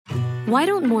Why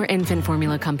don't more infant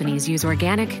formula companies use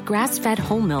organic, grass-fed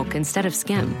whole milk instead of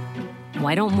skim?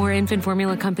 Why don't more infant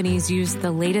formula companies use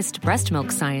the latest breast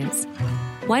milk science?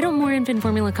 Why don't more infant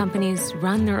formula companies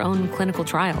run their own clinical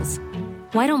trials?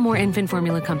 Why don't more infant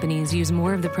formula companies use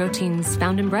more of the proteins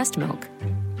found in breast milk?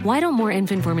 Why don't more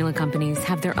infant formula companies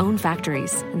have their own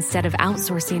factories instead of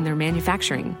outsourcing their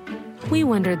manufacturing? We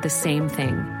wondered the same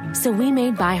thing. So we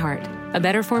made ByHeart, a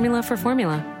better formula for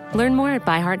formula. Learn more at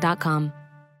byheart.com.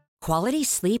 Quality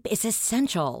sleep is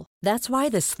essential. That's why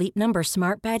the Sleep Number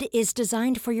Smart Bed is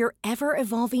designed for your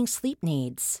ever-evolving sleep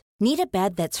needs. Need a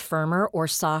bed that's firmer or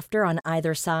softer on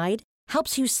either side?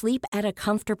 Helps you sleep at a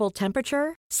comfortable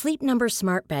temperature? Sleep Number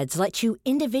Smart Beds let you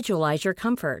individualize your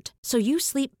comfort, so you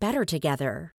sleep better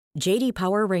together. J.D.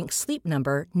 Power ranks Sleep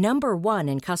Number number 1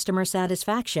 in customer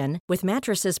satisfaction with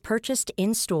mattresses purchased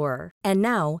in-store. And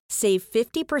now, save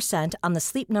 50% on the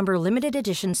Sleep Number Limited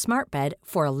Edition Smart Bed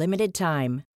for a limited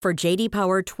time. For J.D.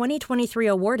 Power 2023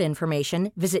 award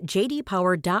information, visit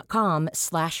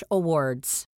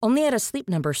jdpower.com/awards. Only at a Sleep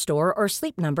Number store or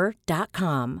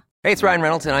sleepnumber.com. Hey, it's Ryan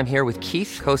Reynolds, and I'm here with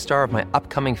Keith, co-star of my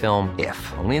upcoming film,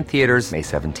 If, only in theaters May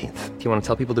 17th. Do you want to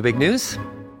tell people the big news?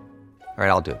 All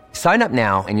right, I'll do it. Sign up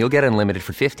now and you'll get unlimited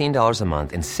for $15 a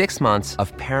month and 6 months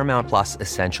of Paramount Plus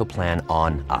Essential Plan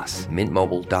on us.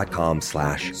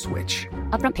 MintMobile.com/switch.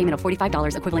 Upfront payment of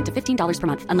 $45 equivalent to $15 per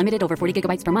month. Unlimited over 40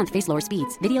 gigabytes per month. Face lower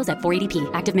speeds. Videos at 480p.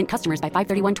 Active Mint customers by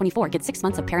 531.24 get 6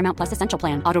 months of Paramount Plus Essential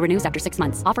Plan. Auto renews after 6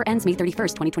 months. Offer ends May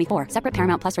 31st, 2024. Separate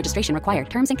Paramount Plus registration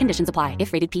required. Terms and conditions apply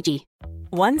if rated PG.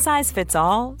 One size fits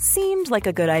all seemed like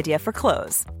a good idea for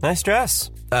clothes. Nice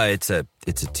dress. It's a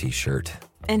t-shirt.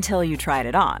 Until you tried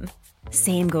it on.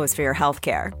 Same goes for your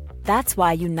healthcare. That's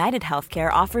why United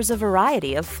Healthcare offers a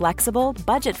variety of flexible,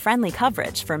 budget-friendly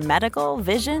coverage for medical,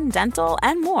 vision, dental,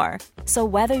 and more. So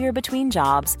whether you're between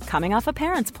jobs, coming off a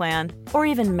parent's plan, or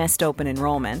even missed open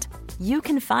enrollment, you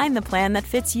can find the plan that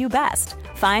fits you best.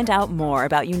 Find out more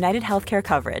about United Healthcare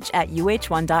coverage at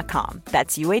uh1.com.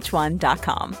 That's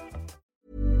uh1.com.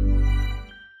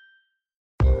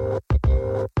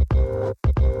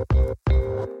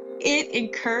 It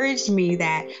encouraged me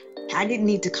that I didn't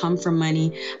need to come from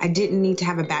money. I didn't need to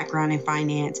have a background in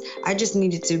finance. I just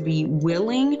needed to be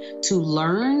willing to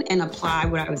learn and apply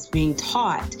what I was being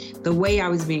taught, the way I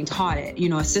was being taught it,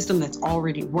 a system that's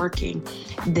already working,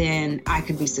 then I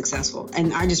could be successful.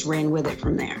 And I just ran with it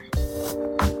from there.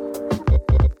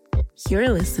 You're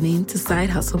listening to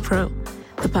Side Hustle Pro,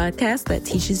 the podcast that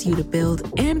teaches you to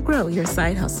build and grow your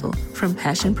side hustle from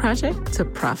passion project to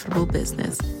profitable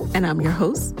business. And I'm your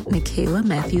host, Nicaila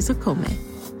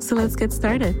Matthews-Okome. So let's get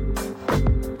started.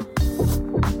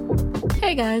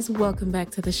 Hey guys, welcome back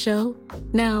to the show.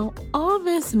 Now, all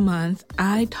this month,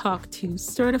 I talked to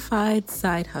certified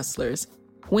side hustlers,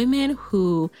 women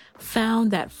who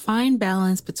found that fine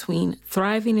balance between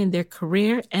thriving in their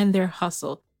career and their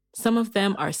hustle. Some of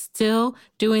them are still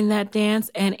doing that dance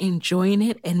and enjoying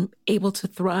it and able to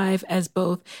thrive as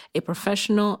both a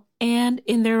professional and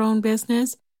in their own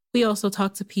business. We also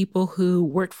talked to people who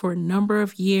worked for a number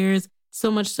of years,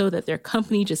 so much so that their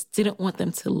company just didn't want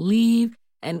them to leave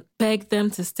and begged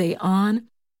them to stay on.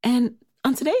 And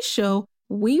on today's show,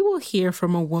 we will hear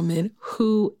from a woman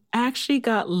who actually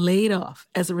got laid off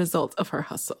as a result of her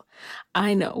hustle.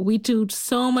 I know we do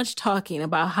so much talking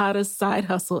about how to side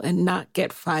hustle and not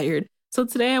get fired. So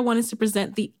today I wanted to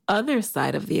present the other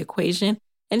side of the equation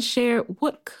and share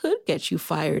what could get you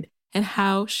fired and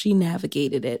how she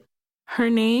navigated it. Her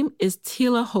name is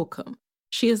Tela Holcomb.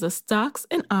 She is a stocks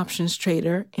and options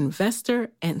trader,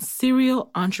 investor, and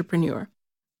serial entrepreneur.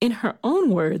 In her own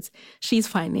words, she's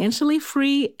financially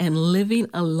free and living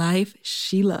a life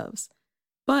she loves.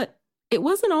 But it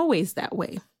wasn't always that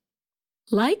way.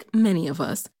 Like many of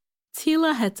us,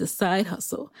 Tela had to side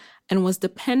hustle and was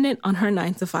dependent on her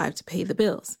 9-to-5 to pay the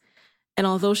bills. And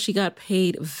although she got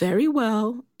paid very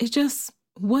well, it just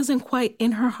wasn't quite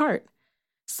in her heart.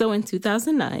 So in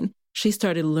 2009, she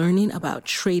started learning about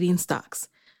trading stocks.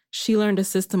 She learned a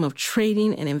system of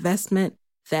trading and investment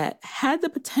that had the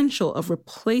potential of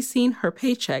replacing her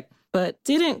paycheck, but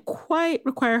didn't quite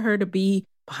require her to be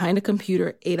behind a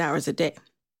computer 8 hours a day.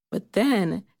 But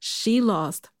then she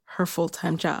lost her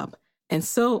full-time job. And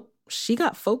so she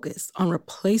got focused on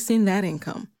replacing that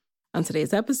income. On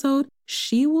today's episode,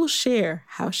 she will share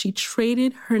how she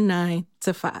traded her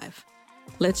 9-to-5.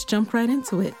 Let's jump right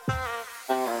into it.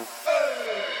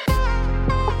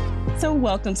 So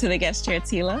welcome to the guest chair,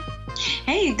 Tela.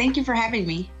 Hey, thank you for having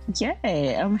me.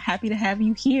 Yay, I'm happy to have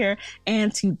you here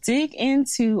and to dig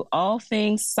into all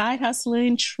things side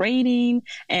hustling, trading,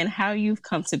 and how you've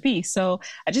come to be. So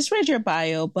I just read your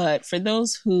bio, but for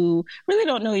those who really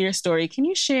don't know your story, can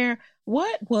you share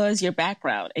What was your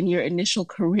background and your initial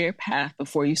career path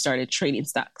before you started trading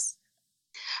stocks?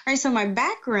 All right, so my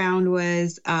background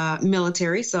was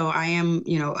military. So I am,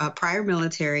 prior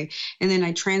military. And then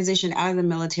I transitioned out of the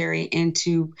military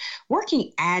into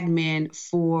working admin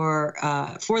for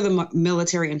the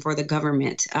military and for the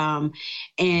government.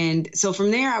 And so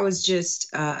from there, I was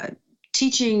just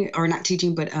teaching, or not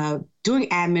teaching, but doing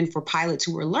admin for pilots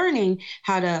who were learning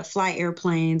how to fly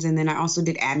airplanes. And then I also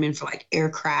did admin for like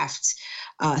aircraft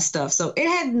stuff. So it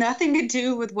had nothing to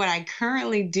do with what I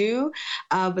currently do,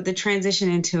 but the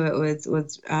transition into it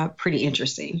was pretty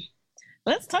interesting.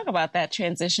 Let's talk about that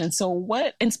transition. So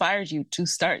what inspired you to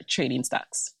start trading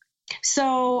stocks?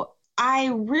 So I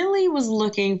really was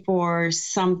looking for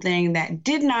something that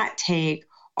did not take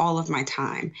all of my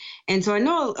time. And so I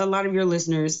know a lot of your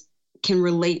listeners can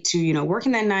relate to,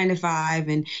 working that 9 to 5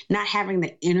 and not having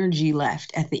the energy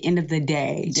left at the end of the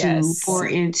day to pour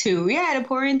into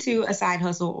a side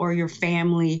hustle or your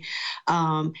family.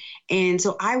 And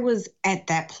so I was at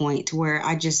that point where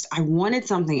I wanted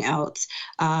something else.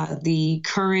 The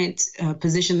current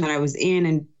position that I was in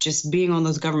and just being on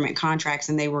those government contracts,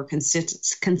 and they were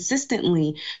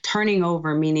consistently turning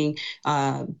over, meaning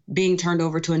being turned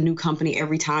over to a new company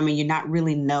every time, and you not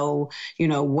really know,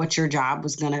 what your job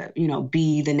was going to,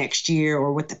 be the next year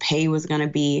or what the pay was going to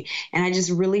be. And I just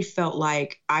really felt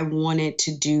like I wanted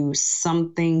to do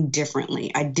something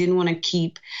differently. I didn't want to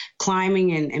keep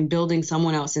climbing and building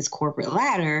someone else's corporate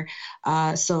ladder.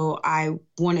 So I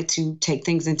wanted to take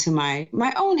things into my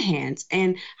own hands.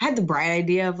 And I had the bright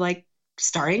idea of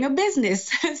starting a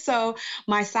business. So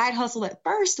my side hustle at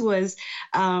first was,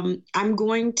 I'm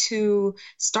going to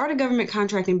start a government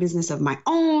contracting business of my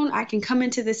own. I can come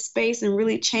into this space and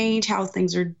really change how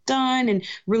things are done and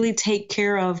really take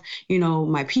care of,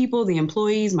 my people, the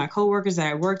employees, my coworkers that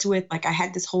I worked with. I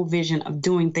had this whole vision of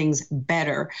doing things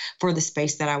better for the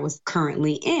space that I was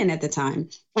currently in at the time.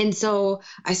 And so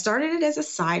I started it as a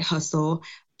side hustle,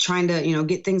 trying to,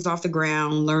 get things off the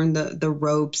ground, learn the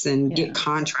ropes and get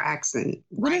contracts. And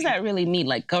what does that really mean?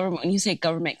 Like government, when you say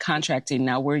government contracting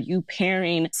now, were you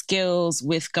pairing skills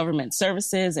with government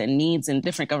services and needs in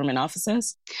different government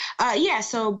offices?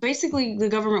 So basically the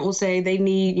government will say they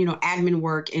need, admin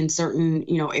work in certain,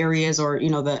 areas, or,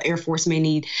 the Air Force may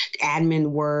need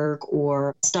admin work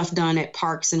or stuff done at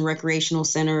parks and recreational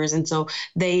centers. And so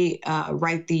they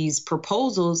write these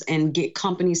proposals and get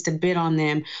companies to bid on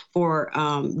them for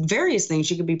various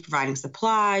things. You could be providing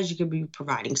supplies, you could be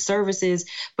providing services,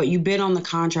 but you bid on the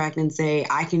contract and say,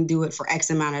 I can do it for X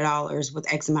amount of dollars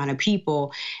with X amount of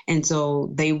people. And so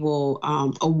they will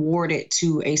award it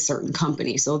to a certain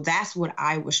company. So that's what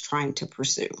I was trying to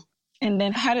pursue. And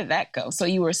then how did that go? So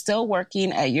you were still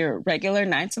working at your regular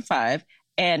 9 to 5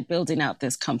 and building out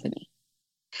this company.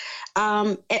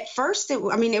 At first, it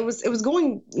was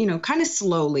going, kind of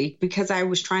slowly, because I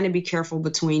was trying to be careful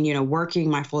between, working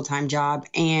my full-time job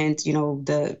and,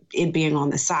 it being on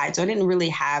the side. So I didn't really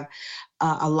have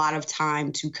a lot of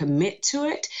time to commit to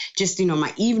it. Just,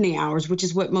 my evening hours, which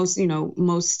is what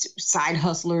most side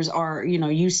hustlers are,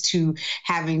 used to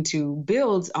having to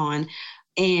build on.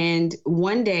 And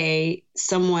one day,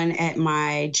 someone at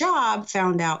my job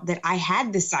found out that I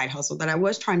had this side hustle, that I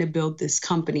was trying to build this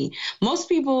company. Most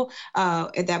people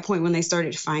at that point, when they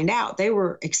started to find out, they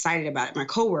were excited about it, my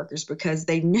coworkers, because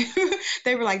they knew,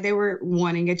 they were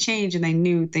wanting a change and they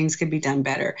knew things could be done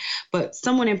better. But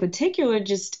someone in particular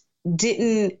just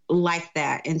didn't like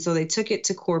that. And so they took it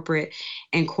to corporate,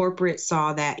 and corporate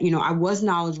saw that, I was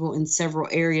knowledgeable in several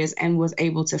areas and was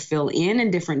able to fill in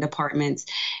different departments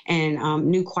and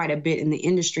knew quite a bit in the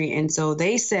industry. And so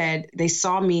they said they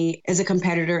saw me as a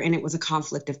competitor and it was a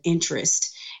conflict of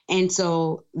interest. And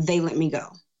so they let me go.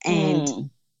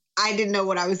 And I didn't know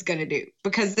what I was going to do,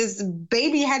 because this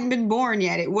baby hadn't been born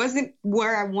yet. It wasn't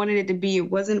where I wanted it to be.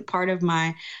 It wasn't part of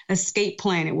my escape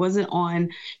plan. It wasn't on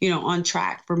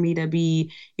track for me to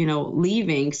be,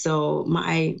 leaving. So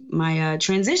my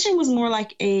transition was more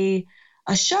like a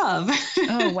shove.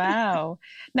 Oh, wow.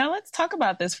 Now let's talk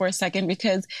about this for a second,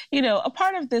 because, a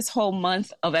part of this whole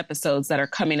month of episodes that are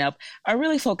coming up are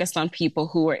really focused on people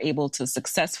who are able to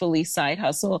successfully side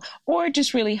hustle, or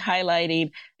just really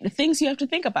highlighting the things you have to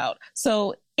think about.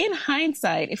 So in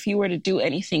hindsight, if you were to do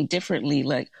anything differently,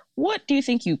 what do you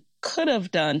think you could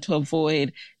have done to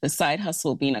avoid the side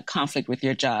hustle being a conflict with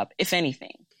your job, if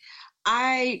anything?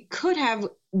 I could have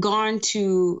gone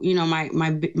to,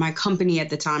 my company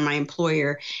at the time, my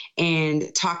employer,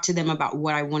 and talked to them about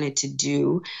what I wanted to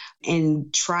do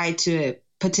and try to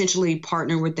potentially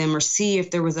partner with them, or see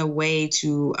if there was a way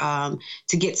to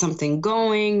get something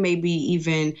going, maybe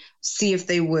even see if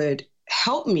they would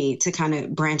helped me to kind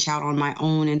of branch out on my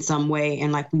own in some way.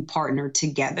 And like we partnered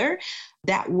together.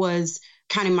 That was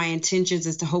kind of my intentions,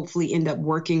 is to hopefully end up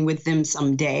working with them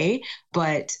someday.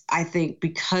 But I think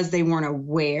because they weren't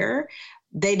aware,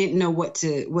 they didn't know what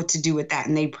to do with that.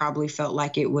 And they probably felt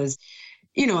like it was,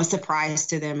 a surprise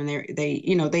to them. And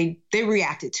they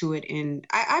reacted to it. And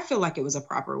I feel like it was a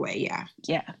proper way. Yeah.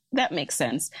 Yeah, that makes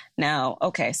sense. Now,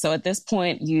 okay. So at this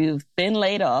point, you've been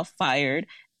laid off, fired,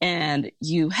 and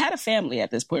you had a family at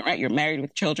this point, right? You're married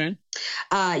with children?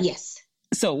 Yes.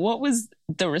 So what was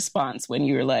the response when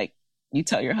you were like, you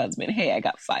tell your husband, hey, I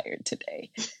got fired today?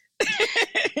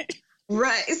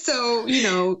 Right. So,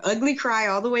 ugly cry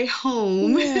all the way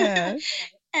home. Yeah.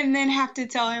 And then have to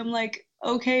tell him like,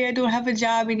 okay, I don't have a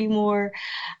job anymore.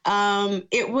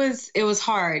 It was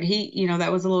hard.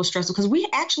 That was a little stressful because we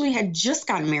actually had just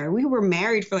gotten married. We were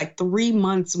married for like 3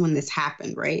 months when this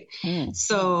happened. Right.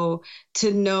 So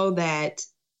to know that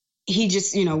he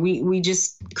just, we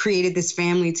just created this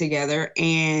family together,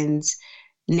 and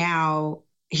now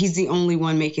he's the only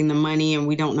one making the money and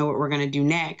we don't know what we're going to do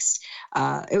next.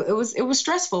 It was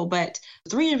stressful, but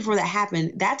 3 years before that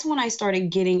happened, that's when I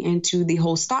started getting into the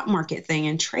whole stock market thing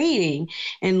and trading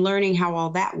and learning how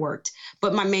all that worked.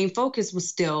 But my main focus was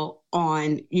still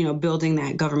on, building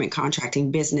that government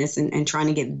contracting business and trying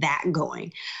to get that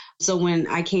going. So when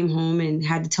I came home and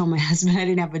had to tell my husband I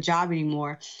didn't have a job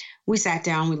anymore, we sat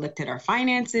down, we looked at our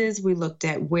finances, we looked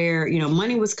at where,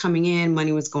 money was coming in,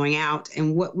 money was going out,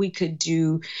 and what we could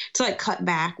do to like cut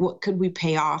back, what could we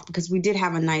pay off? Because we did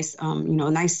have a nice,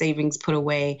 nice savings put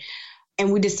away.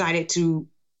 And we decided to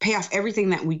pay off everything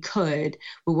that we could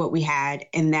with what we had.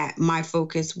 And that my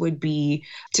focus would be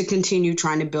to continue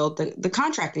trying to build the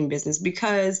contracting business,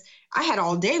 because I had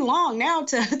all day long now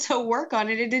to work on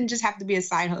it. It didn't just have to be a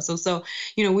side hustle. So,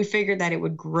 we figured that it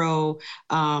would grow,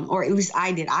 or at least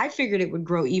I did. I figured it would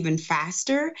grow even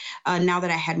faster now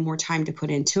that I had more time to put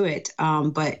into it.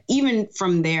 But even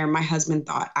from there, my husband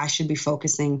thought I should be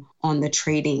focusing on the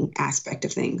trading aspect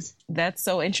of things. That's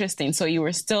so interesting. So you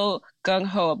were still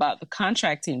gung-ho about the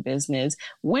contracting business.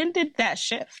 When did that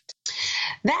shift?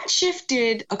 That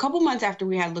shifted a couple months after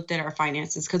we had looked at our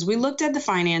finances, because we looked at the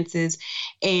finances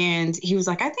and he was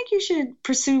like, I think you should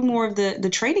pursue more of the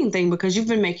trading thing because you've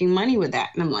been making money with that.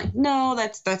 And I'm like, no,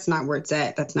 that's not where it's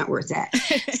at. That's not where it's at.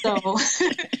 So,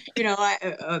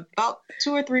 about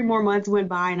 2 or 3 more months went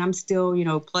by and I'm still,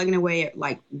 plugging away at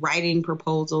like writing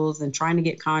proposals and trying to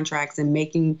get contracts and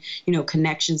making,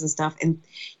 connections and stuff. And,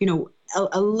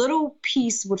 a little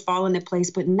piece would fall into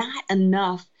place, but not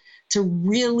enough to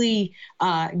really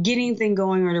get anything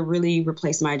going or to really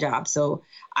replace my job. So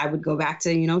I would go back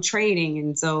to, trading.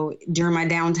 And so during my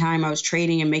downtime, I was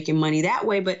trading and making money that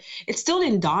way, but it still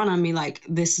didn't dawn on me like,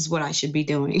 this is what I should be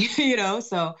doing,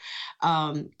 So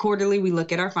quarterly, we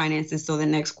look at our finances. So the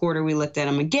next quarter we looked at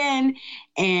them again,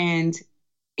 and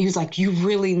he was like, you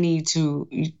really need to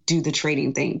do the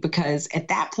trading thing, because at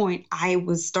that point I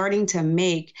was starting to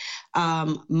make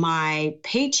my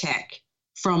paycheck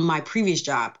from my previous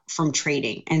job from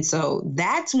trading. And so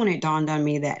that's when it dawned on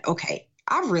me that, okay,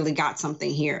 I've really got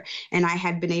something here. And I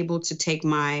had been able to take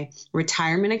my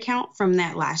retirement account from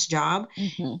that last job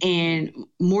and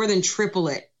more than triple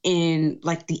it in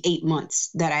like the 8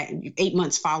 months 8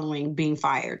 months following being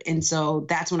fired. And so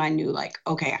that's when I knew like,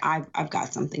 okay, I've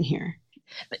got something here.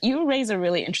 You raise a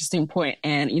really interesting point.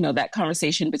 And, that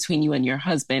conversation between you and your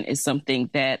husband is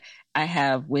something that I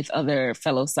have with other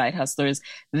fellow side hustlers.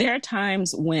 There are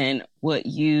times when what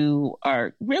you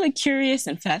are really curious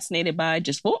and fascinated by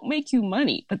just won't make you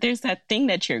money. But there's that thing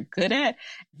that you're good at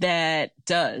that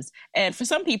does. And for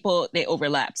some people, they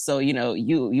overlap. So,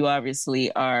 you obviously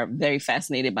are very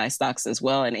fascinated by stocks as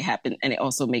well. And it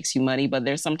also makes you money. But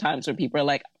there's some times where people are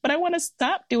like, but I want to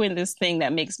stop doing this thing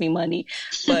that makes me money.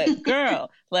 But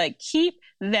girl, like keep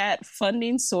that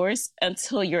funding source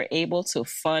until you're able to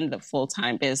fund the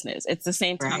full-time business. It's the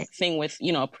same thing with,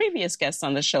 a previous guest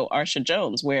on the show, Arsha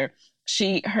Jones, where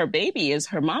her baby is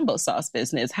her Mambo sauce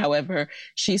business. However,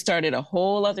 she started a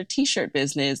whole other t-shirt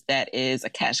business that is a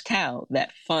cash cow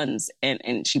that funds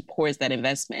and she pours that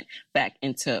investment back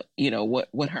into,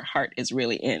 what her heart is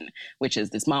really in, which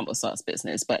is this Mambo sauce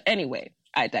business. But anyway,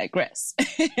 I digress.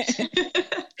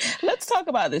 Let's talk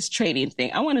about this trading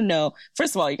thing. I want to know,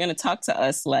 first of all, you're going to talk to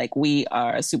us like we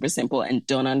are super simple and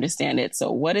don't understand it.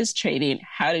 So what is trading?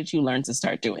 How did you learn to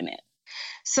start doing it?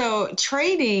 So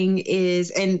trading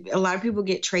is, and a lot of people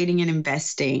get trading and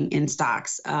investing in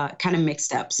stocks kind of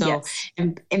mixed up. So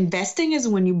Yes. investing is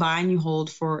when you buy and you hold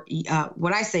for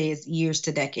what I say is years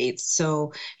to decades.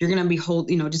 So you're going to be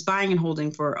just buying and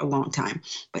holding for a long time.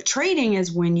 But trading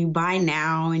is when you buy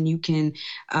now and you can,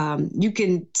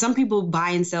 some people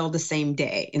buy and sell the same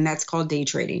day, and that's called day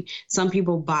trading. Some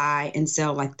people buy and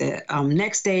sell like the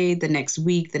next day, the next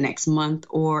week, the next month,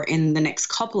 or in the next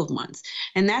couple of months.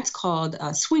 And that's called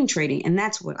swing trading. And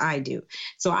that's what I do.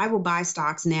 So I will buy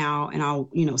stocks now and I'll,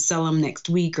 sell them next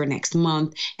week or next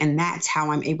month. And that's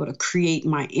how I'm able to create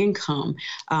my income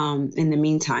in the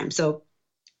meantime. So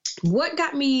what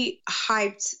got me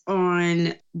hyped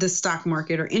on the stock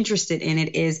market or interested in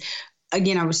it is,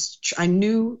 again, I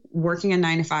knew working a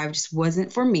 9 to 5 just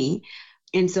wasn't for me.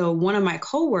 And so one of my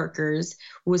coworkers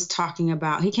was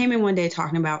he came in one day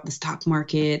talking about the stock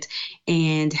market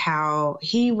and how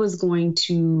he was going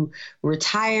to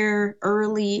retire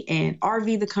early and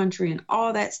RV the country and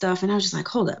all that stuff. And I was just like,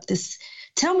 hold up,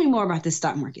 tell me more about this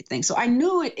stock market thing. So I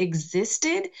knew it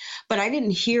existed, but I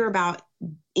didn't hear about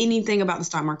anything about the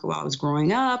stock market while I was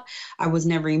growing up. I was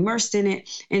never immersed in it.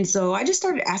 And so I just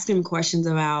started asking him questions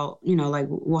about,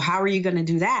 well, how are you going to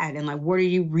do that? And like, what are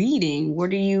you reading?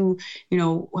 What are you,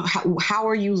 how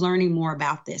are you learning more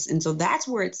about this? And so that's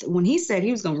where when he said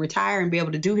he was going to retire and be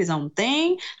able to do his own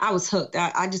thing, I was hooked.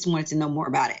 I just wanted to know more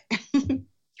about it.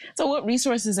 So what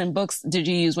resources and books did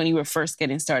you use when you were first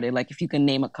getting started? Like if you can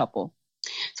name a couple.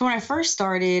 So when I first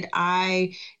started,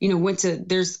 I,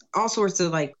 there's all sorts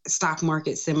of like stock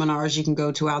market seminars you can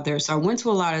go to out there. So I went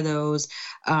to a lot of those.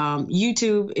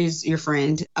 YouTube is your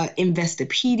friend.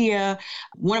 Investopedia.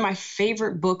 One of my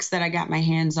favorite books that I got my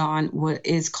hands on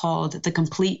is called The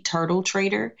Complete Turtle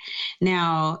Trader.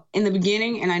 Now, in the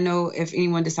beginning, and I know if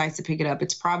anyone decides to pick it up,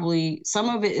 it's probably, some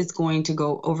of it is going to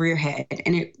go over your head,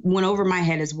 and it went over my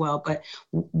head as well. But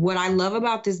what I love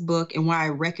about this book and why I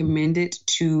recommend it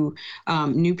to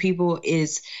new people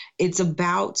is it's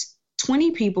about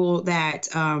 20 people that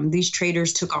these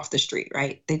traders took off the street,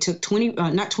 right? They took 20,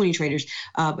 not 20 traders,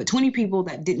 but 20 people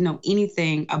that didn't know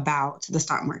anything about the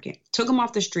stock market, took them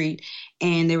off the street,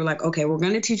 and they were like, okay, we're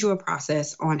going to teach you a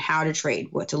process on how to trade,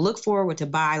 what to look for, what to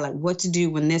buy, like what to do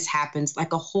when this happens,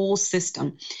 like a whole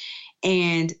system.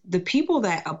 And the people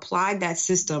that applied that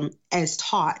system as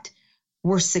taught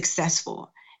were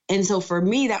successful. And so for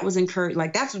me, that was encouraged.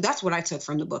 Like that's what I took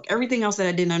from the book. Everything else that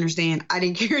I didn't understand, I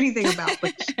didn't care anything about.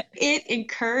 But it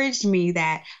encouraged me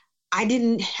that I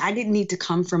didn't need to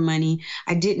come from money.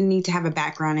 I didn't need to have a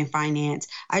background in finance.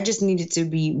 I just needed to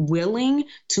be willing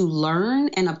to learn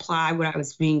and apply what I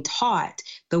was being taught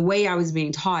the way I was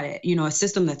being taught it, a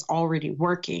system that's already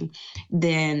working,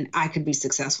 then I could be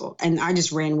successful. And I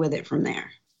just ran with it from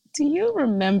there. Do you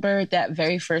remember that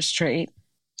very first trade?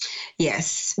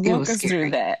 Yes. Walk us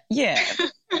through that. Yeah.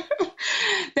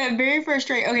 That very first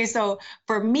trade. Okay. So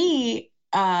for me,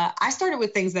 I started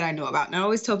with things that I know about. And I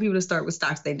always tell people to start with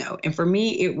stocks they know. And for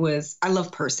me, I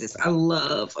love purses. I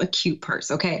love a cute purse.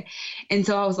 Okay. And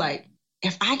so I was like,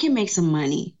 if I can make some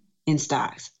money in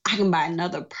stocks, I can buy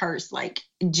another purse. I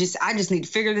just need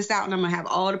to figure this out, and I'm going to have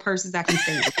all the purses I can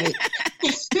stand. Okay.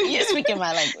 You're speaking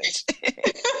my language.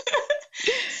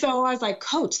 So I was like,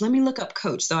 Coach, let me look up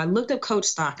Coach. So I looked up Coach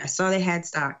stock. I saw they had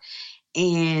stock,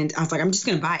 and I was like, I'm just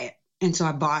going to buy it. And so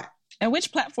I bought. And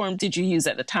which platform did you use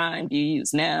at the time? Do you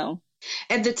use now?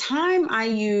 At the time, I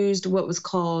used what was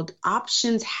called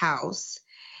Options House,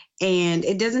 and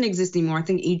it doesn't exist anymore. I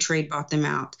think E-Trade bought them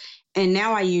out. And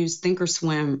now I use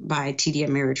Thinkorswim by TD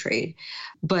Ameritrade.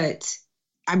 But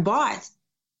I bought,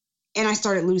 and I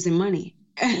started losing money.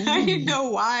 I didn't know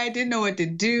why. I didn't know what to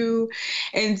do.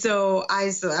 And so I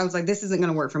was like, this isn't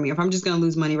going to work for me. If I'm just going to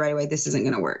lose money right away, this isn't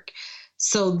going to work.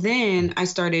 So then I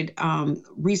started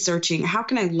researching, how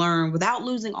can I learn without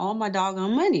losing all my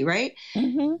doggone money, right?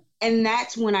 Mm-hmm. And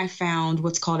that's when I found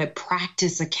what's called a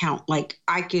practice account. Like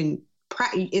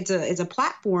it's a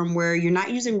platform where you're not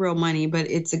using real money,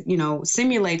 but it's,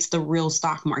 simulates the real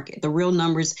stock market, the real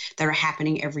numbers that are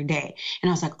happening every day. And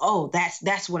I was like, oh,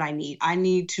 that's what I need. I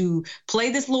need to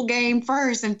play this little game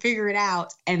first and figure it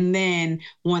out. And then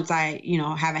once I,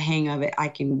 have a hang of it, I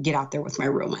can get out there with my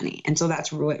real money. And so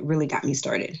that's what really got me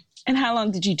started. And how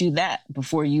long did you do that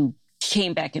before you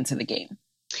came back into the game?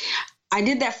 I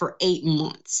did that for 8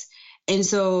 months. And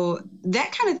so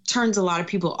that kind of turns a lot of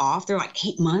people off. They're like,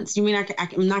 8 months? You mean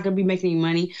I'm not going to be making any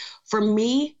money? For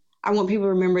me, I want people to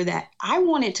remember that I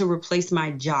wanted to replace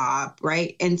my job,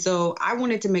 right? And so I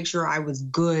wanted to make sure I was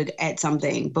good at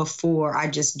something before I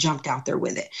just jumped out there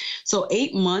with it. So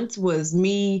 8 months was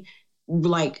me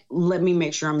like, let me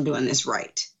make sure I'm doing this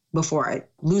right before I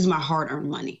lose my hard-earned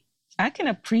money. I can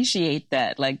appreciate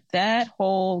that. Like that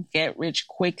whole get rich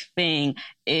quick thing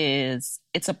it's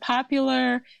a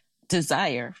popular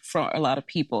desire for a lot of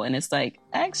people. And it's like,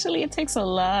 actually, it takes a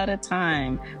lot of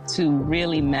time to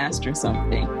really master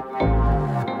something.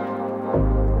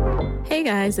 Hey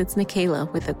guys, it's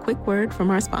Nikayla with a quick word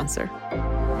from our sponsor.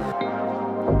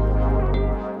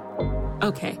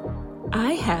 Okay,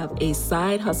 I have a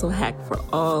side hustle hack for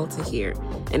all to hear,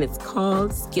 and it's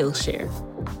called Skillshare.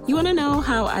 You want to know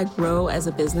how I grow as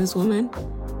a businesswoman?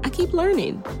 I keep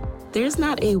learning. There's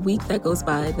not a week that goes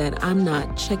by that I'm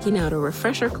not checking out a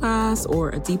refresher class or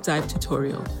a deep dive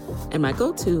tutorial. And my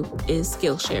go-to is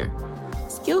Skillshare.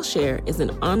 Skillshare is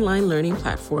an online learning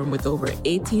platform with over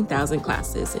 18,000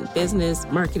 classes in business,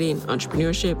 marketing,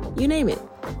 entrepreneurship, you name it.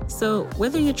 So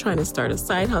whether you're trying to start a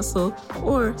side hustle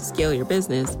or scale your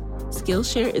business,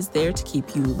 Skillshare is there to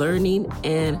keep you learning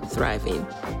and thriving.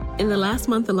 In the last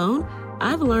month alone,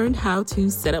 I've learned how to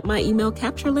set up my email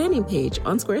capture landing page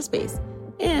on Squarespace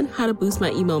and how to boost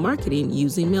my email marketing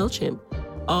using MailChimp,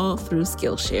 all through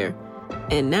Skillshare.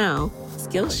 And now,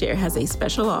 Skillshare has a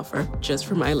special offer just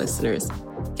for my listeners.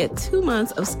 Get 2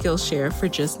 months of Skillshare for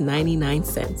just 99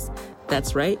 cents.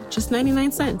 That's right, just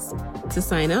 99 cents. To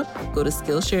sign up, go to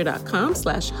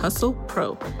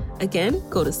Skillshare.com/hustlepro. Again,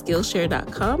 go to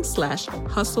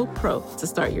Skillshare.com/hustlepro to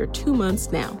start your 2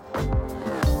 months now.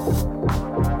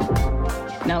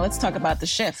 Now let's talk about the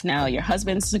shift. Now your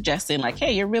husband's suggesting like,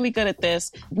 hey, you're really good at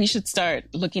this. We should start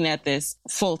looking at this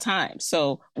full time.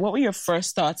 So what were your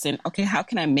first thoughts in, okay, how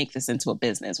can I make this into a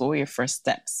business? What were your first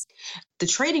steps? The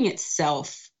trading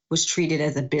itself was treated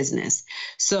as a business.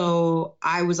 So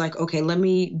I was like, okay, let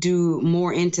me do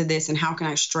more into this and how can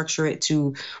I structure it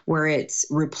to where it's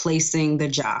replacing the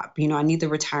job? You know, I need the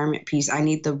retirement piece. I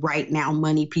need the right now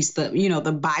money piece,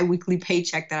 the biweekly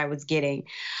paycheck that I was getting.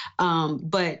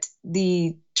 But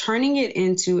the turning it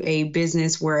into a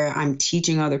business where I'm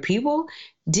teaching other people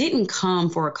didn't come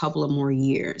for a couple of more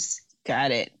years.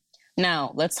 Got it.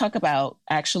 Now, let's talk about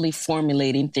actually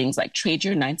formulating things like Trade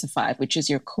Your 9 to 5, which is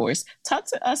your course. Talk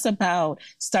to us about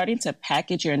starting to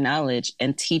package your knowledge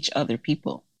and teach other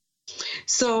people.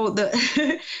 So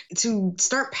to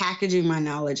start packaging my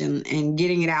knowledge and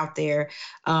getting it out there,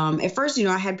 at first,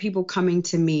 I had people coming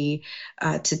to me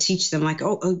to teach them like,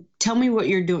 oh, tell me what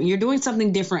you're doing. You're doing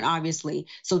something different, obviously.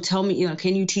 So tell me,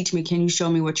 can you teach me? Can you show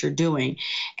me what you're doing?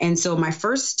 And so my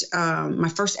first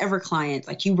ever client,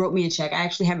 like he wrote me a check. I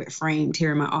actually have it framed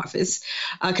here in my office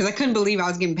because I couldn't believe I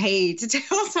was getting paid to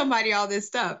tell somebody all this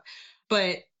stuff.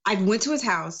 But I went to his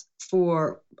house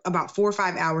for about 4 or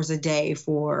 5 hours a day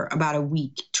for about a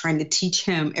week, trying to teach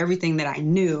him everything that I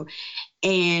knew.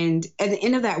 And at the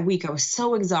end of that week, I was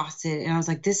so exhausted. And I was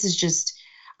like,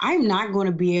 I'm not going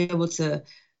to be able to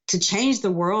change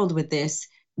the world with this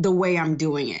the way I'm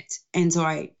doing it. And so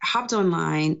I hopped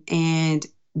online and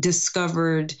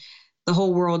discovered the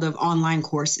whole world of online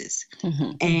courses.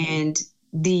 Mm-hmm. And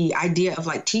the idea of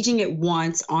like teaching it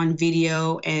once on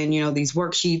video and, these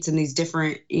worksheets and these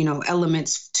different,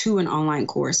 elements to an online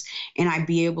course. And I'd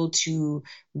be able to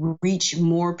reach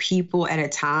more people at a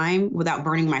time without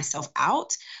burning myself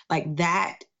out. Like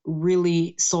that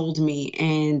really sold me.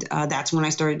 And that's when I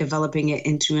started developing it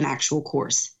into an actual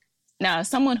course. Now, as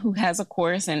someone who has a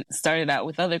course and started out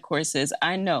with other courses,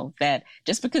 I know that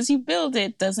just because you build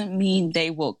it doesn't mean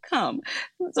they will come.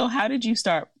 So how did you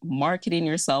start marketing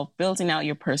yourself, building out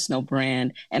your personal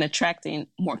brand, and attracting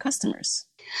more customers?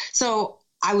 So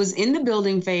I was in the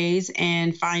building phase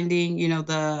and finding,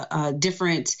 the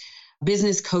different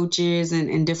business coaches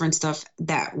and different stuff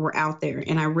that were out there.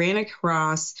 And I ran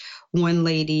across one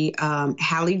lady,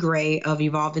 Hallie Gray of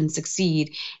Evolve and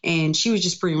Succeed. And she was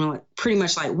just pretty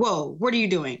much like, whoa, what are you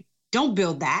doing? Don't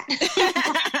build that.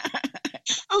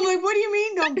 I'm like, what do you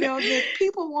mean don't build it?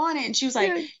 People want it. And she was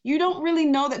like, you don't really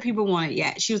know that people want it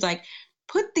yet. She was like,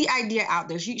 put the idea out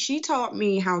there. She taught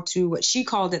me how to, what she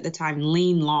called at the time,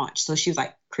 lean launch. So she was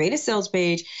like, create a sales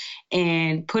page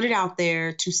and put it out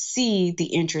there to see the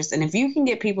interest. And if you can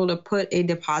get people to put a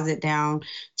deposit down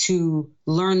to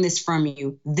learn this from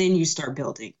you, then you start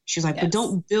building. She was like, but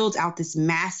don't build out this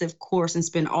massive course and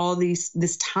spend all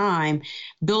this time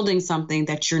building something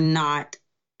that you're not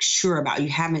sure about. You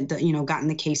haven't, gotten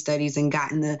the case studies and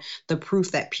gotten the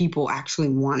proof that people actually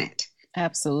want it.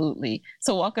 Absolutely.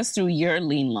 So walk us through your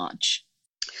lean launch.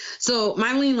 So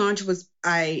my lean launch was,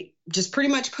 I just pretty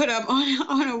much put up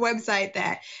on a website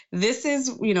that this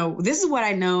is what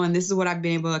I know and this is what I've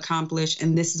been able to accomplish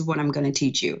and this is what I'm going to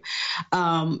teach you.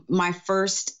 My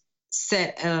first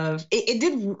set of, it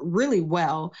did really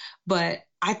well, but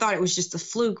I thought it was just a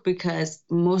fluke because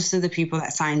most of the people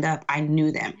that signed up, I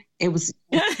knew them. It was,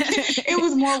 It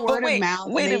was more word of mouth.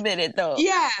 Wait a minute, though.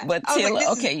 Yeah. But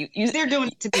Tela, okay, they're doing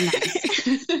it to be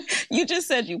nice. You just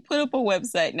said you put up a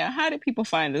website. Now, how did people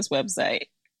find this website?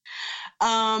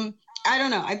 I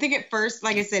don't know. I think at first,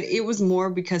 like I said, it was more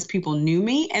because people knew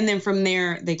me. And then from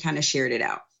there, they kind of shared it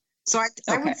out. So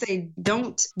I would say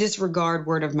don't disregard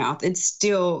word of mouth. It's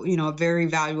still, a very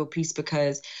valuable piece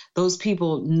because those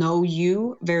people know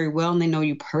you very well and they know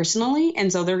you personally.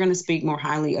 And so they're going to speak more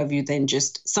highly of you than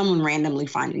just someone randomly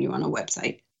finding you on a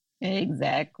website.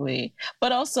 Exactly.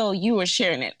 But also you were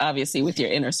sharing it, obviously, with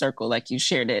your inner circle, like you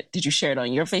shared it. Did you share it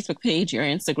on your Facebook page, your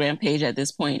Instagram page at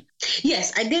this point?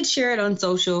 Yes, I did share it on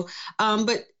social.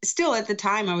 But still at the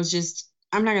time,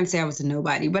 I'm not going to say I was a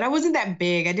nobody, but I wasn't that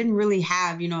big. I didn't really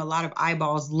have, a lot of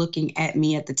eyeballs looking at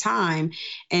me at the time.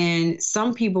 And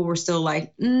some people were still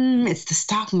like, it's the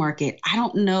stock market. I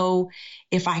don't know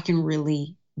if I can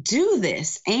really do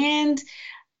this. And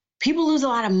people lose a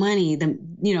lot of money. The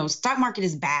stock market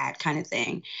is bad kind of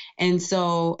thing. And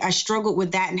so I struggled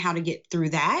with that and how to get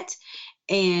through that.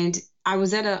 And I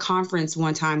was at a conference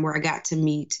one time where I got to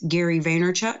meet Gary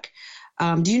Vaynerchuk.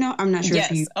 Do you know? I'm not sure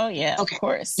if you. Oh, yeah, okay. Of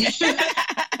course.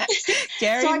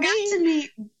 Gary So I got to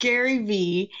meet Gary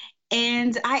V.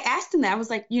 And I asked him that. I was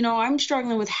like, I'm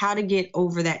struggling with how to get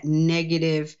over that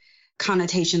negative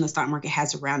connotation the stock market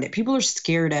has around it. People are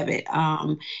scared of it.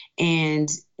 And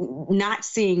not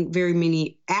seeing very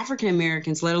many African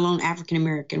Americans, let alone African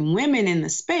American women in the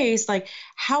space, like,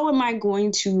 how am I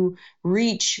going to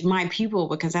reach my people?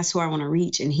 Because that's who I want to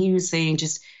reach. And he was saying,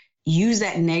 just use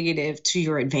that negative to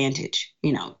your advantage,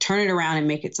 turn it around and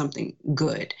make it something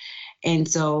good. And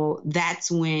so that's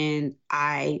when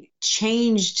I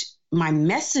changed my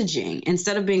messaging.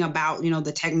 Instead of being about,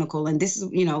 the technical and this is,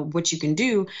 what you can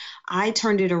do, I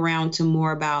turned it around to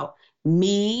more about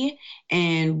me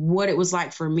and what it was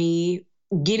like for me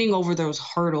getting over those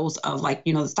hurdles of like,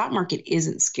 the stock market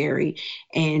isn't scary.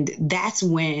 And that's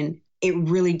when it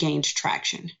really gained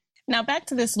traction. Now back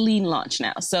to this lean launch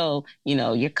now. So,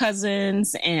 your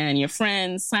cousins and your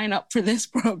friends sign up for this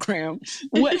program.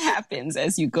 What happens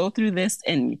as you go through this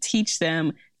and you teach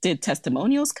them? Did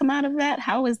testimonials come out of that?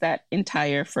 How was that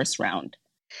entire first round?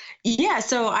 Yeah,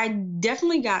 so I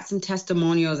definitely got some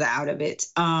testimonials out of it.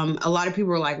 A lot of people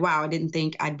were like, wow, I didn't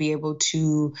think I'd be able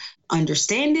to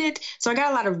understand it. So I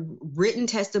got a lot of written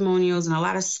testimonials and a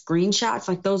lot of screenshots.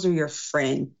 Like, those are your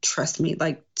friend, trust me.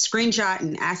 Like, screenshot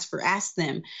and ask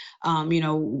them,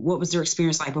 what was their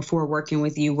experience like before working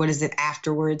with you? What is it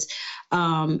afterwards?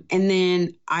 And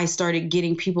then I started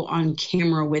getting people on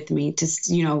camera with me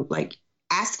to,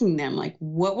 asking them, like,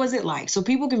 what was it like? So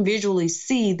people can visually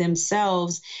see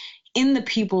themselves in the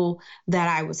people that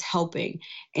I was helping.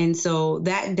 And so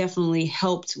that definitely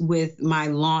helped with my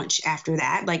launch after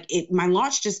that. My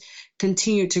launch just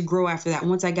continued to grow after that.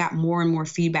 Once I got more and more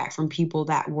feedback from people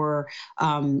that were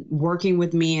working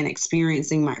with me and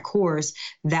experiencing my course,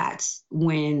 that's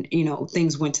when,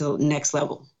 things went to the next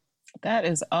level. That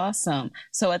is awesome.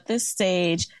 So at this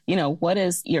stage, what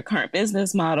is your current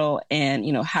business model and,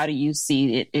 how do you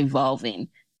see it evolving?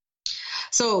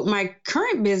 So my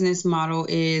current business model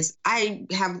is I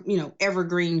have,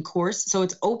 evergreen course. So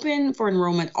it's open for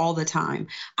enrollment all the time.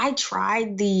 I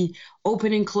tried the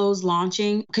open and close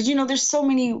launching because, there's so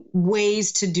many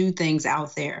ways to do things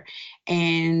out there.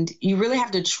 And you really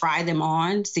have to try them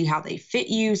on, see how they fit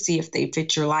you, see if they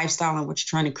fit your lifestyle and what you're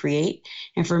trying to create.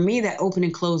 And for me, that open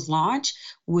and close launch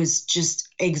was just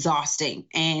exhausting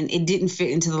and it didn't fit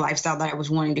into the lifestyle that I was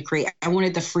wanting to create. I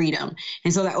wanted the freedom.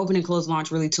 And so that open and close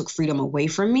launch really took freedom away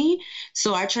from me.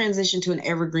 So I transitioned to an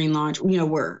evergreen launch,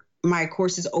 where my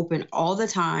course is open all the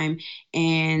time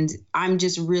and I'm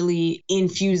just really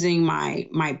infusing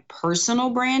my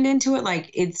personal brand into it. Like,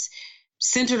 it's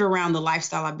centered around the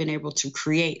lifestyle I've been able to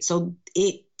create. So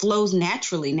it flows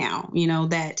naturally now,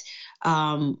 that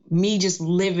me just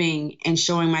living and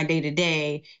showing my day to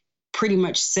day pretty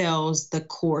much sells the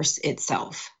course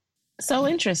itself. So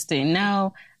interesting.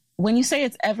 Now, when you say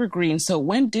it's evergreen, so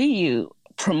when do you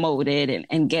promote it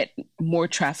and get more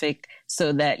traffic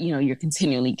so that, you're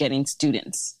continually getting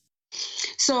students?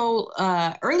 So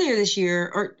earlier this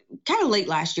year, or kind of late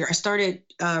last year, I started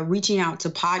reaching out to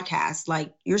podcasts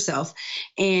like yourself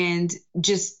and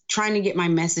just trying to get my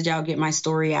message out, get my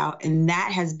story out. And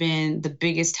that has been the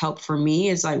biggest help for me,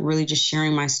 is like really just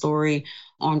sharing my story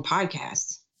on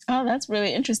podcasts. Oh, that's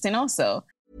really interesting also.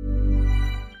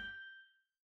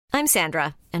 I'm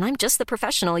Sandra, and I'm just the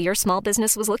professional your small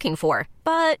business was looking for.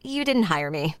 But you didn't hire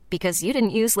me because you didn't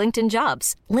use LinkedIn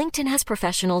Jobs. LinkedIn has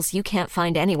professionals you can't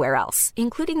find anywhere else,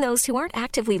 including those who aren't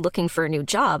actively looking for a new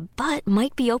job, but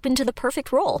might be open to the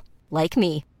perfect role, like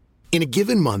me. In a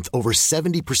given month, over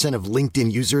 70% of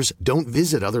LinkedIn users don't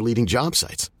visit other leading job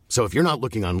sites. So if you're not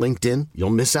looking on LinkedIn, you'll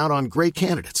miss out on great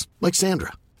candidates like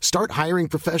Sandra. Start hiring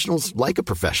professionals like a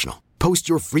professional. Post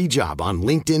your free job on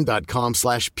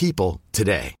linkedin.com/people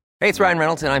today. Hey, it's Ryan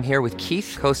Reynolds, and I'm here with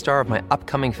Keith, co-star of my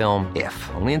upcoming film, If,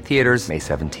 only in theaters May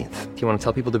 17th. Do you want to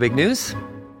tell people the big news?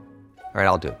 All right,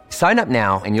 I'll do it. Sign up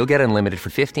now and you'll get unlimited for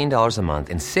 $15 a month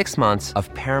and 6 months of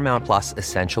Paramount Plus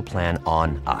Essential Plan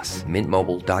on us.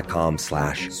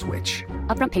 Mintmobile.com/switch.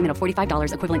 Upfront payment of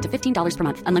 $45 equivalent to $15 per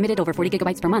month. Unlimited over 40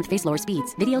 gigabytes per month. Face lower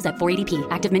speeds. Videos at 480p.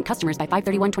 Active Mint customers by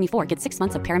 531.24 get 6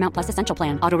 months of Paramount Plus Essential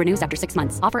Plan. Auto renews after 6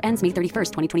 months. Offer ends May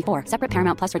 31st, 2024. Separate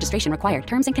Paramount Plus registration required.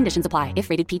 Terms and conditions apply if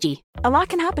rated PG. A lot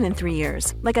can happen in 3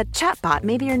 years. Like a chatbot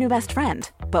may be your new best friend.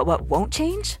 But what won't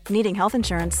change? Needing health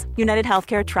insurance. United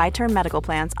Healthcare Tri-Term Medical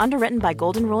Plans, underwritten by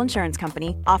Golden Rule Insurance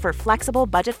Company, offer flexible,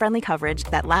 budget-friendly coverage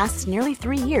that lasts nearly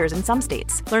 3 years in some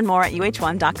states. Learn more at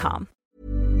uh1.com.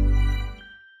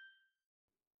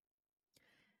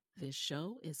 This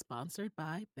show is sponsored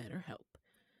by BetterHelp.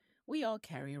 We all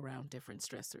carry around different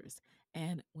stressors,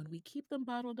 and when we keep them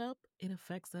bottled up, it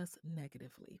affects us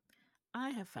negatively. I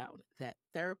have found that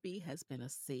therapy has been a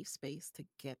safe space to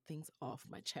get things off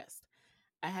my chest.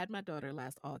 I had my daughter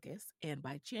last August, and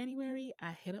by January,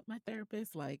 I hit up my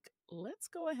therapist like, let's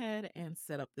go ahead and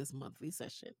set up this monthly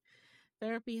session.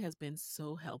 Therapy has been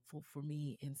so helpful for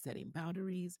me in setting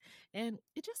boundaries, and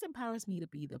it just empowers me to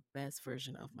be the best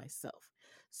version of myself.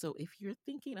 So if you're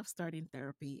thinking of starting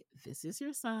therapy, this is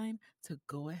your sign to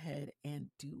go ahead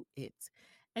and do it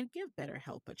and give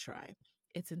BetterHelp a try.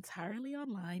 It's entirely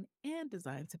online and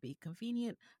designed to be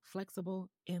convenient, flexible,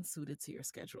 and suited to your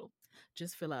schedule.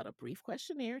 Just fill out a brief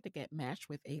questionnaire to get matched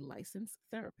with a licensed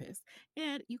therapist,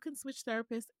 and you can switch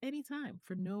therapists anytime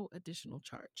for no additional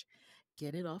charge.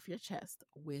 Get it off your chest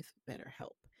with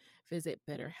BetterHelp. Visit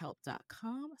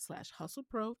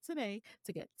betterhelp.com/hustlepro today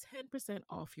to get 10%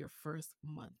 off your first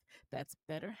month. That's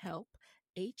BetterHelp,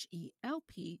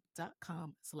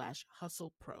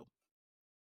 HELP.com/hustlepro.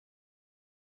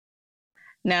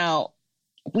 Now,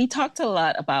 we talked a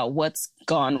lot about what's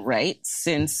gone right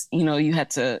since, you had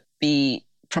to be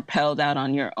propelled out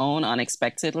on your own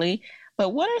unexpectedly.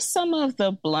 But what are some of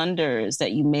the blunders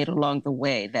that you made along the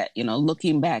way that,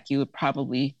 looking back, you would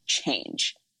probably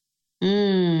change?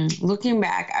 Looking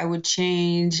back, I would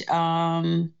change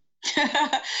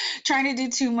trying to do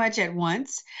too much at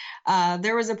once.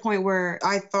 There was a point where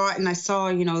I thought and I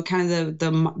saw, kind of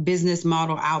the business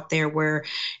model out there where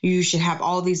you should have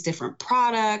all these different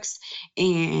products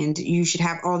and you should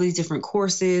have all these different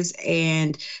courses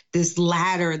and this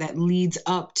ladder that leads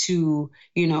up to,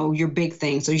 your big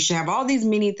thing. So you should have all these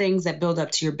mini things that build up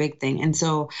to your big thing. And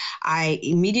so I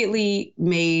immediately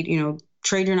made,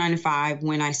 Trade Your 9 to 5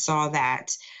 when I saw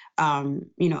that,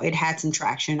 it had some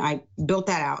traction. I built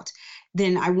that out.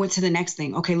 Then I went to the next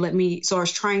thing. Okay, so I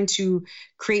was trying to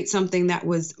create something that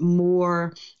was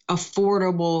more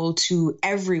affordable to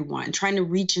everyone, trying to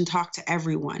reach and talk to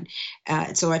everyone.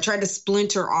 So I tried to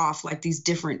splinter off like these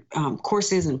different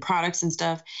courses and products and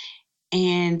stuff.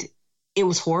 And it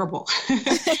was horrible.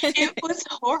 It was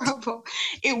horrible.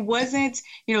 It wasn't,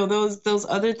 those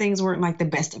other things weren't like the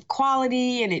best of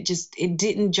quality. And it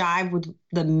didn't jive with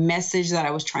the message that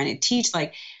I was trying to teach.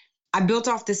 Like I built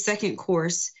off this second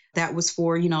course that was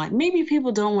for, like maybe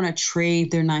people don't want to trade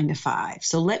their 9 to 5.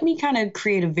 So let me kind of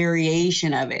create a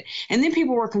variation of it. And then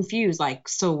people were confused, like,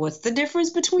 so what's the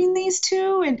difference between these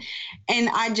two? And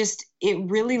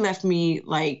it really left me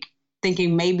like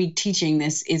thinking maybe teaching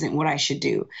this isn't what I should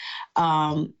do.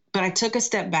 But I took a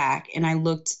step back and I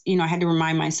looked, I had to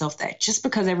remind myself that just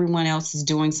because everyone else is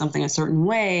doing something a certain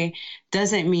way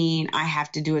doesn't mean I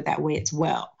have to do it that way as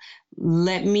well.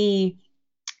 Let me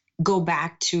go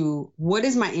back to what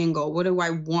is my end goal? What do I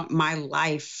want my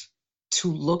life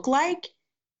to look like?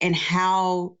 And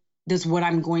how does what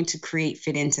I'm going to create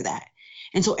fit into that?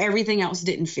 And so everything else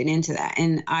didn't fit into that.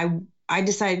 And I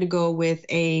decided to go with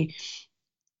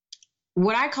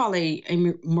what I call a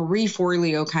Marie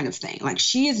Forleo kind of thing. Like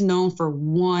she is known for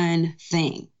one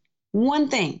thing.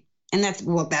 And that's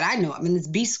that I know. It's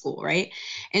B school, right?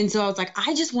 And so I was like,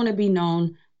 I just want to be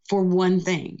known for one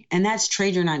thing. And that's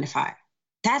trade your 9 to 5.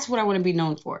 That's what I want to be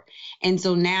known for. And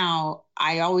so now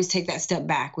I always take that step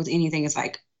back with anything. It's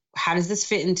like, how does this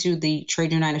fit into the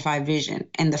trade your 9 to 5 vision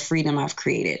and the freedom I've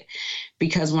created?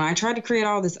 Because when I tried to create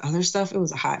all this other stuff, it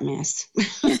was a hot mess.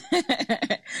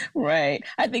 Right.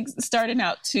 I think starting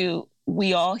out too,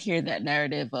 we all hear that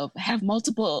narrative of have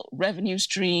multiple revenue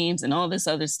streams and all this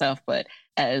other stuff. But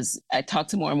as I talk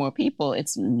to more and more people,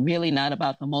 it's really not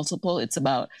about the multiple. It's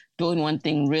about doing one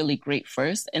thing really great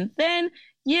first. And then,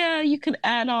 yeah, you could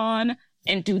add on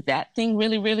and do that thing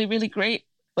really, really, really great,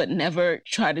 but never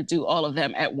try to do all of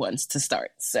them at once to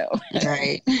start. So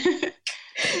right.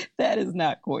 that is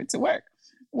not going to work.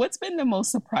 What's been the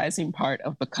most surprising part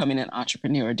of becoming an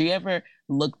entrepreneur? Do you ever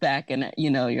look back and,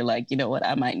 you're like, you know what,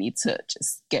 I might need to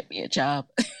just get me a job?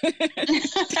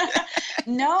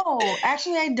 No,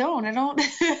 actually, I don't.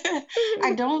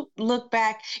 I don't look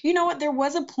back. You know what? There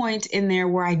was a point in there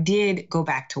where I did go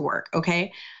back to work.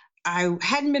 Okay. I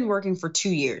hadn't been working for 2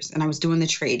 years and I was doing the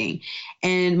trading,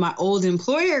 and my old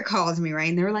employer called me, right?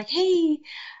 And they were like, hey,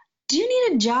 do you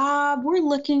need a job? We're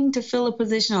looking to fill a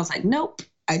position. I was like, nope,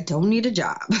 I don't need a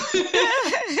job.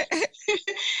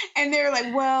 And they were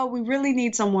like, well, we really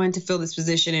need someone to fill this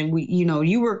position. And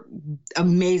you were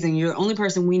amazing. You're the only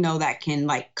person we know that can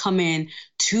come in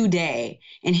today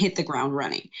and hit the ground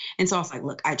running. And so I was like,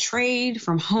 look, I trade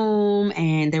from home.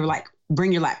 And they were like,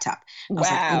 bring your laptop.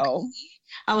 Wow.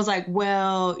 I was like,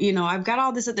 well, I've got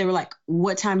all this. They were like,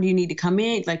 what time do you need to come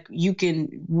in? Like, you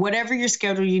can, whatever your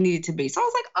schedule you need it to be. So I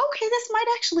was like, okay, this might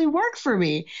actually work for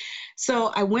me. So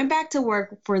I went back to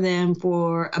work for them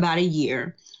for about a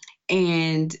year,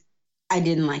 and I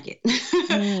didn't like it.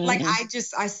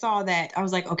 Mm-hmm. I saw that. I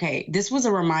was like, okay, this was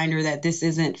a reminder that this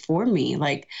isn't for me.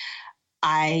 With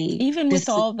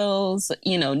all those,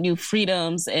 new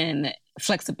freedoms and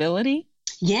flexibility.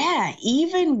 Yeah,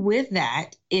 even with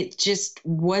that, it just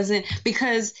wasn't,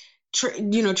 because, Trader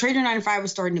 9 to 5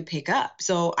 was starting to pick up.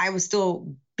 So I was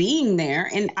still being there.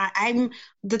 And I'm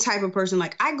the type of person,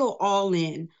 I go all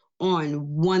in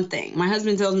on one thing. My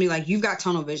husband tells me, you've got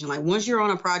tunnel vision. Once you're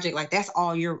on a project, that's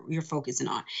all you're focusing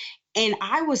on. And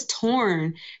I was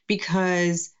torn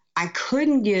because I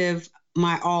couldn't give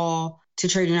my all to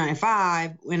Trader 9 to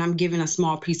 5 when I'm giving a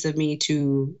small piece of me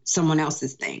to someone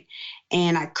else's thing.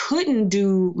 And I couldn't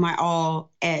do my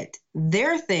all at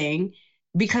their thing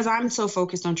because I'm so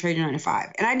focused on Trader 9 to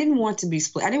 5. And I didn't want to be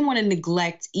split. I didn't want to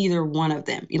neglect either one of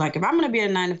them. If I'm going to be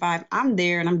at 9 to 5, I'm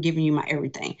there and I'm giving you my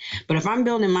everything. But if I'm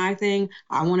building my thing,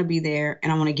 I want to be there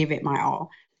and I want to give it my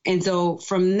all. And so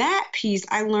from that piece,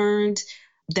 I learned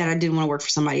that I didn't want to work for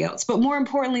somebody else. But more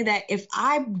importantly, that if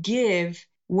I give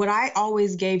what I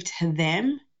always gave to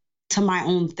them to my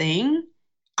own thing,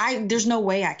 there's no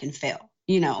way I can fail.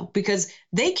 Because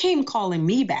they came calling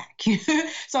me back.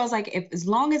 So I was like, as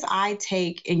long as I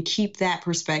take and keep that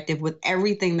perspective with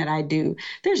everything that I do,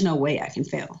 there's no way I can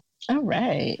fail. All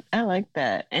right. I like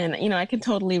that. And, I can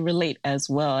totally relate as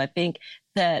well. I think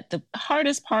that the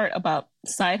hardest part about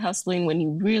side hustling when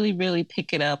you really, really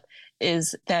pick it up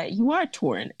is that you are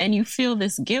torn and you feel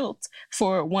this guilt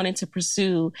for wanting to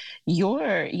pursue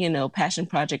your, passion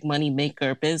project, money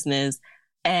maker business.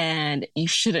 And you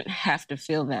shouldn't have to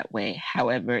feel that way.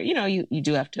 However, you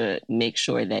do have to make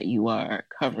sure that you are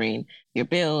covering your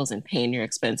bills and paying your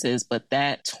expenses. But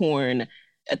that torn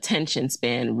attention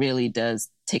span really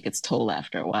does take its toll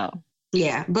after a while.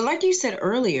 Yeah. But like you said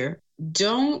earlier,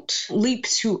 don't leap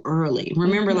too early.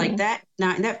 Remember,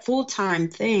 Mm-hmm. that full-time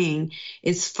thing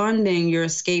is funding your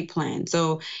escape plan.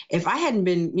 So if I hadn't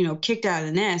been, kicked out of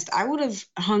the nest, I would have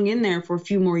hung in there for a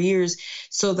few more years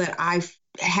so that I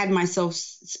had myself,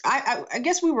 I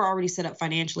guess we were already set up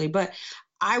financially, but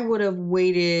I would have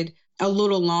waited a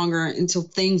little longer until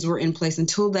things were in place,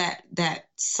 until that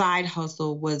side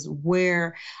hustle was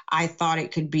where I thought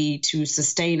it could be to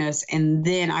sustain us. And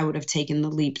then I would have taken the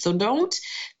leap. So don't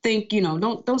think,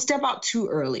 don't step out too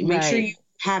early. Make sure you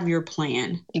have your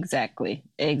plan. Exactly.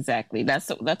 That's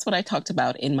what I talked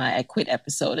about in my I Quit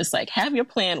episode. It's have your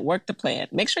plan, work the plan,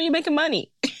 make sure you're making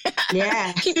money.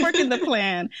 Yeah. Keep working the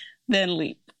plan, then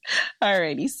leap.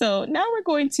 Alrighty. So now we're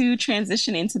going to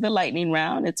transition into the lightning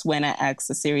round. It's when I ask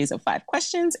a series of 5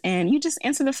 questions and you just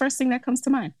answer the first thing that comes to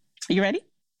mind. Are you ready?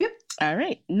 Yep. All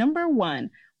right. Number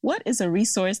 1, what is a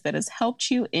resource that has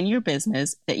helped you in your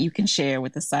business that you can share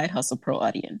with the Side Hustle Pro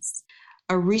audience?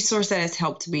 A resource that has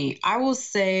helped me, I will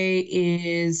say,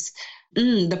 is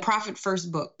the Profit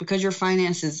First book, because your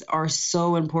finances are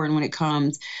so important when it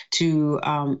comes to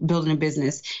building a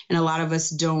business. And a lot of us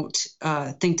don't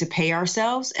think to pay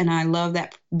ourselves. And I love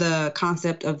that the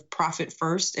concept of Profit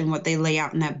First and what they lay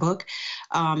out in that book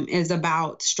is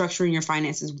about structuring your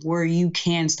finances where you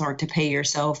can start to pay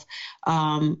yourself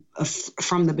from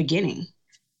the beginning.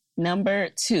 Number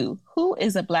 2, who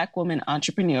is a Black woman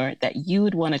entrepreneur that you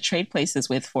would want to trade places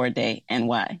with for a day and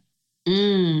why?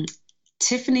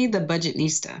 Tiffany, the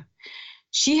Budgetnista.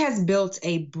 She has built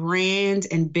a brand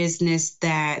and business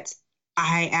that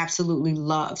I absolutely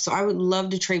love. So I would love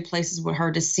to trade places with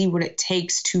her to see what it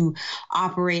takes to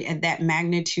operate at that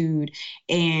magnitude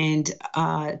and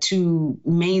to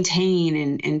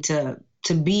maintain and to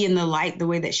be in the light the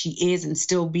way that she is and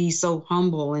still be so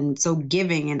humble and so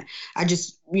giving. And I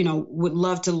just, would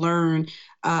love to learn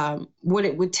what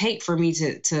it would take for me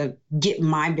to get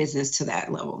my business to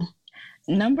that level.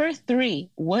 Number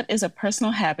 3, what is a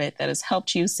personal habit that has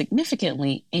helped you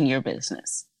significantly in your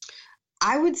business?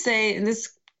 I would say, and this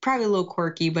is probably a little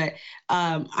quirky, but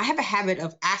I have a habit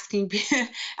of asking people,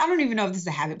 I don't even know if this is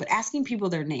a habit, but asking people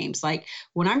their names. Like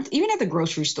when I'm even at the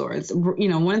grocery store, it's,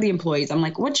 one of the employees, I'm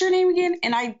like, what's your name again?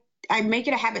 And I make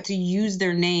it a habit to use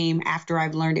their name after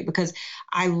I've learned it, because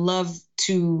I love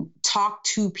to talk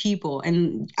to people,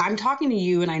 and I'm talking to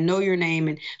you and I know your name,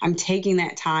 and I'm taking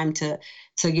that time to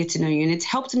get to know you. And it's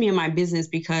helped me in my business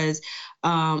because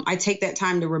I take that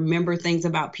time to remember things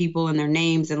about people and their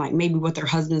names, and like maybe what their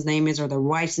husband's name is or their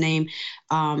wife's name.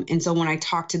 And so when I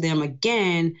talk to them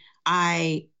again,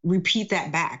 I repeat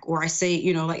that back, or I say,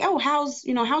 like, oh, how's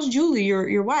Julie,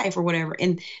 your wife, or whatever.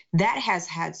 And that has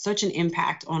had such an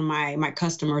impact on my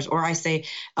customers. Or I say,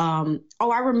 oh,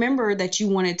 I remember that you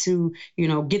wanted to,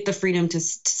 get the freedom to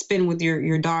spend with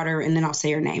your daughter. And then I'll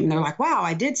say her name. And they're like, wow,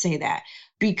 I did say that.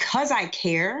 Because I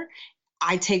care,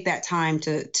 I take that time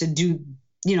to do,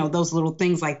 those little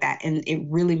things like that. And it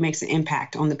really makes an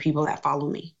impact on the people that follow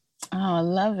me. Oh, I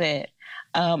love it.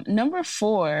 Number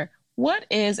 4, what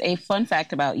is a fun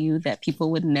fact about you that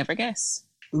people would never guess?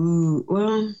 Ooh,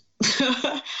 well,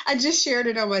 I just shared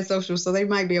it on my social, so they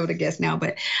might be able to guess now,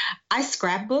 but I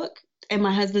scrapbook, and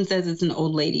my husband says it's an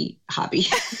old lady hobby.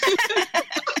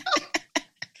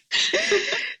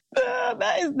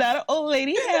 That is not an old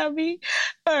lady hobby.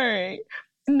 All right.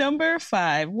 Number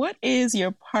 5, what is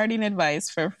your parting advice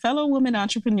for fellow women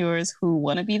entrepreneurs who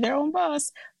want to be their own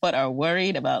boss, but are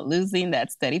worried about losing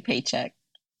that steady paycheck?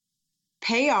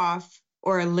 Pay off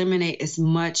or eliminate as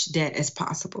much debt as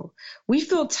possible. We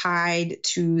feel tied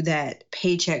to that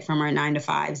paycheck from our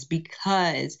 9-to-5s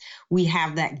because we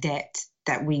have that debt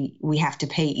that we have to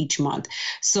pay each month.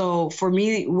 So for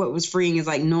me, what was freeing is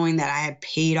like knowing that I had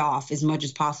paid off as much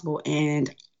as possible,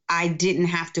 and I didn't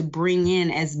have to bring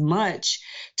in as much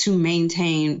to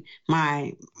maintain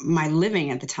my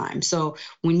living at the time. So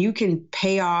when you can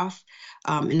pay off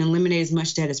and eliminate as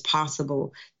much debt as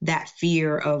possible, that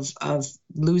fear of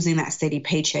losing that steady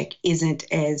paycheck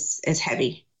isn't as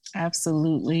heavy.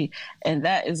 Absolutely. And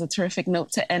that is a terrific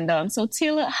note to end on. So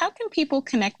Tela, how can people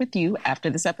connect with you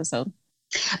after this episode?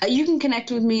 You can connect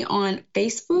with me on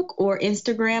Facebook or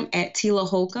Instagram at Tela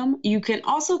Holcomb. You can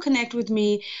also connect with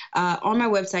me on my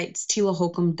website, it's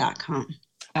telaholcomb.com.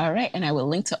 All right. And I will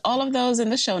link to all of those in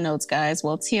the show notes, guys.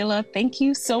 Well, Tela, thank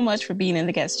you so much for being in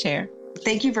the guest chair.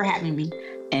 Thank you for having me.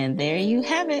 And there you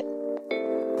have it.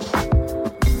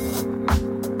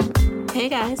 Hey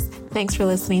guys, thanks for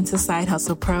listening to Side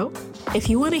Hustle Pro. If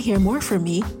you want to hear more from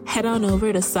me, head on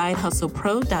over to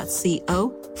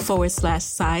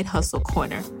sidehustlepro.co/Side Hustle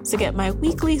Corner to get my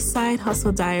weekly Side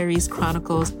Hustle Diaries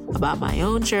chronicles about my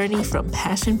own journey from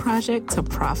passion project to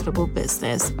profitable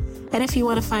business. And if you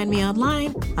want to find me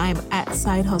online, I'm at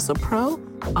Side Hustle Pro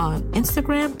on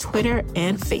Instagram, Twitter,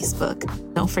 and Facebook.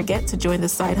 Don't forget to join the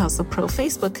Side Hustle Pro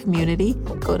Facebook community.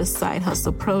 Go to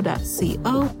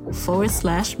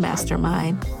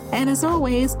sidehustlepro.co/mastermind. And as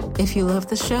always, if you love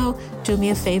the show, do me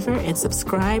a favor and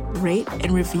subscribe, rate,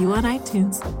 and review on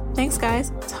iTunes. Thanks,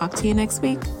 guys. Talk to you next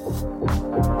week.